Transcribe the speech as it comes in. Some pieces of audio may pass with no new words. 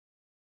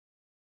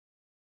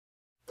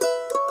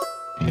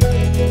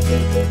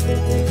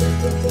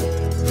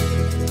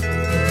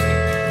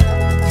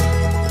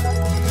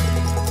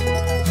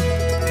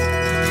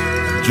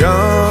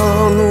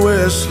John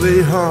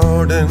Wesley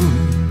Hardin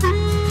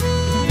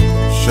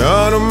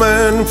shot a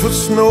man for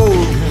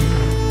snoring,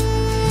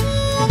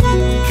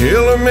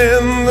 killed him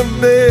in the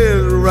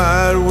bed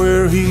right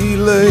where he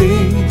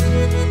lay.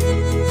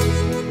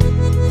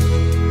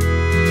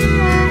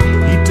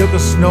 He took a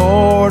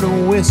snort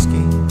of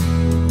whiskey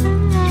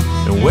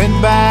and went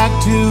back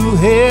to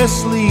his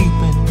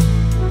sleeping,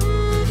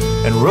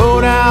 and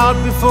rode out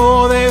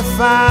before they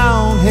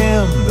found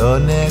him the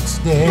next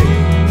day.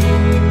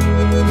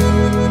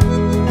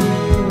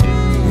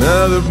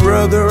 Now the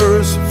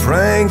brothers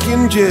Frank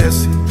and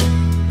Jesse,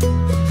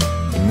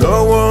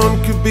 no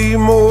one could be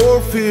more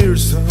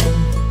fearsome.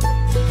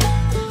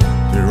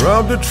 They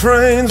robbed the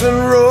trains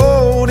and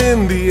rode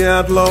in the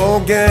outlaw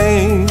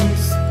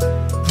gangs.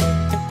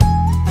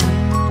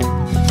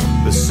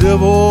 The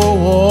Civil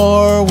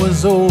War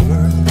was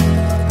over,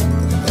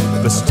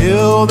 but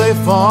still they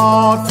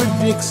fought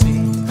for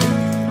Dixie,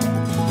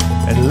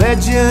 and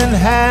legend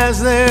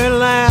has their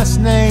last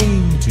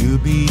name to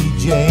be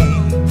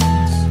James.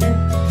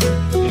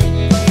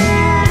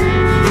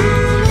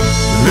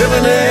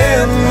 Living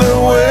in the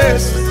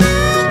West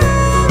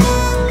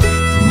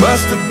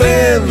must have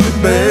been the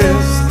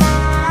best,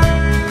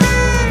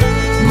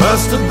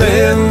 must have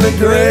been the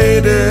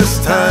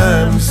greatest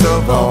times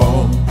of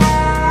all.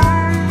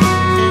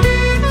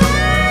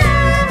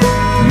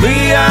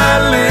 Me, I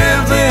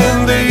live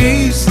in the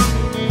East,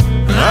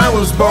 I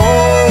was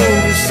born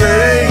to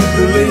say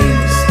the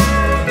least,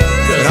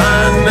 'cause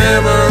I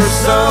never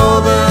saw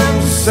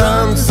them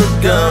sons of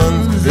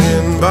guns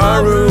in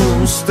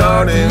barrooms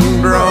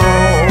starting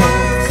brawls.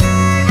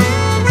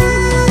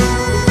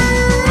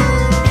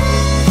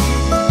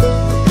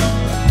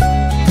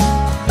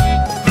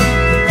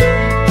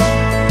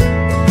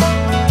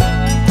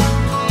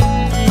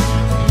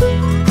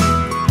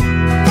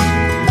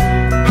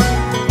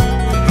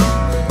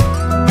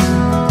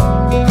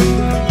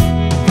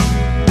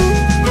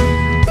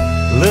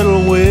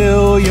 Little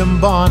William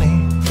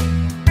Bonney,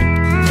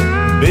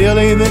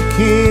 Billy the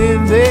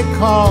Kid they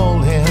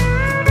called him,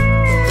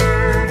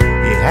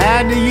 he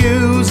had to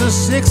use a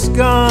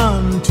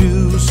 6-gun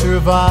to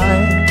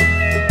survive.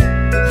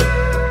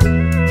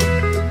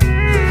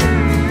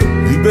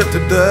 He bit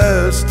the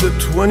dust at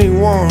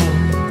 21,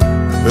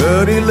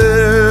 but he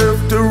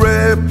left a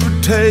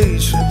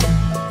reputation,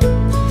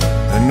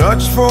 and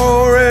much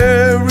for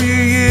every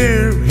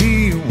year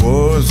he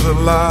was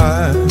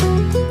alive.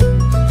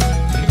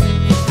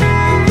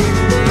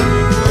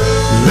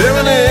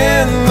 Living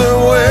in the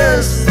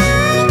West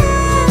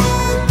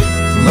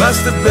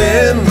must have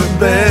been the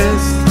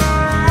best,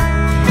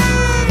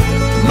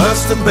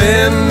 must have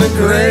been the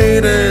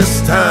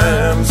greatest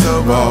times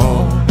of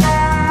all.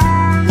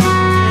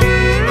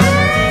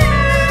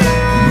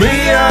 Me,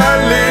 I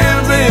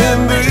live in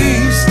the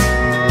East,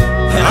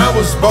 I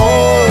was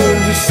born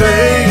to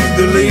say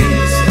the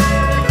least,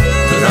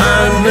 'cause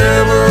I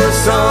never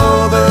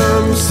saw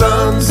them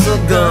sons of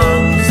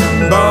guns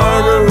and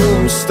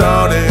barrooms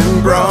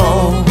starting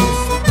brawls.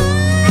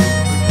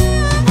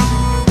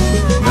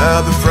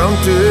 Now the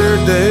frontier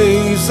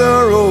days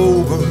are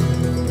over,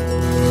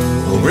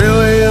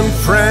 Willie and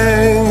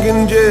Frank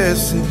and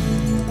Jesse,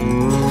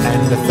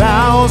 and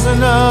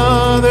 1,000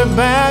 other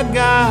bad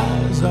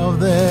guys of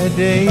their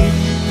day.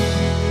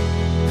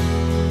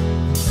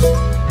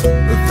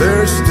 But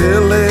there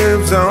still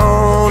lives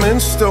on in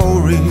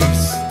stories,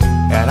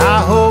 and I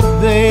hope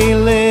they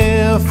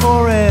live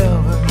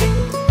forever.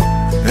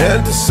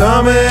 And to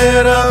sum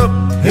it up,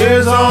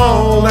 here's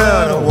all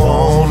that I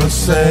wanna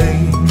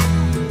say.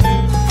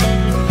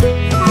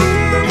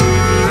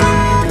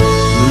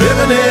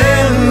 Living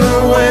in the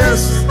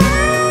West,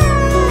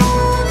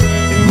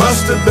 it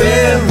must have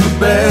been the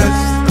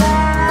best,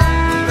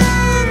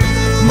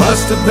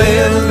 must have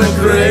been the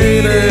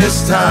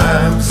greatest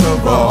times of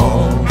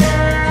all.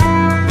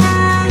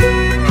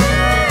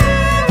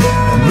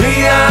 And me,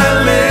 I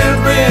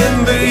live in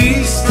the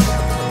East,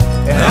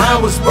 and I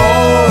was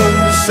born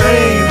to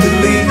say the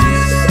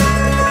least,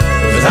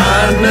 'cause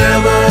I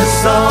never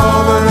saw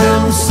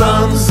them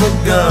sons of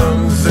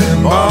guns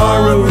in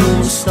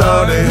barrooms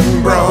starting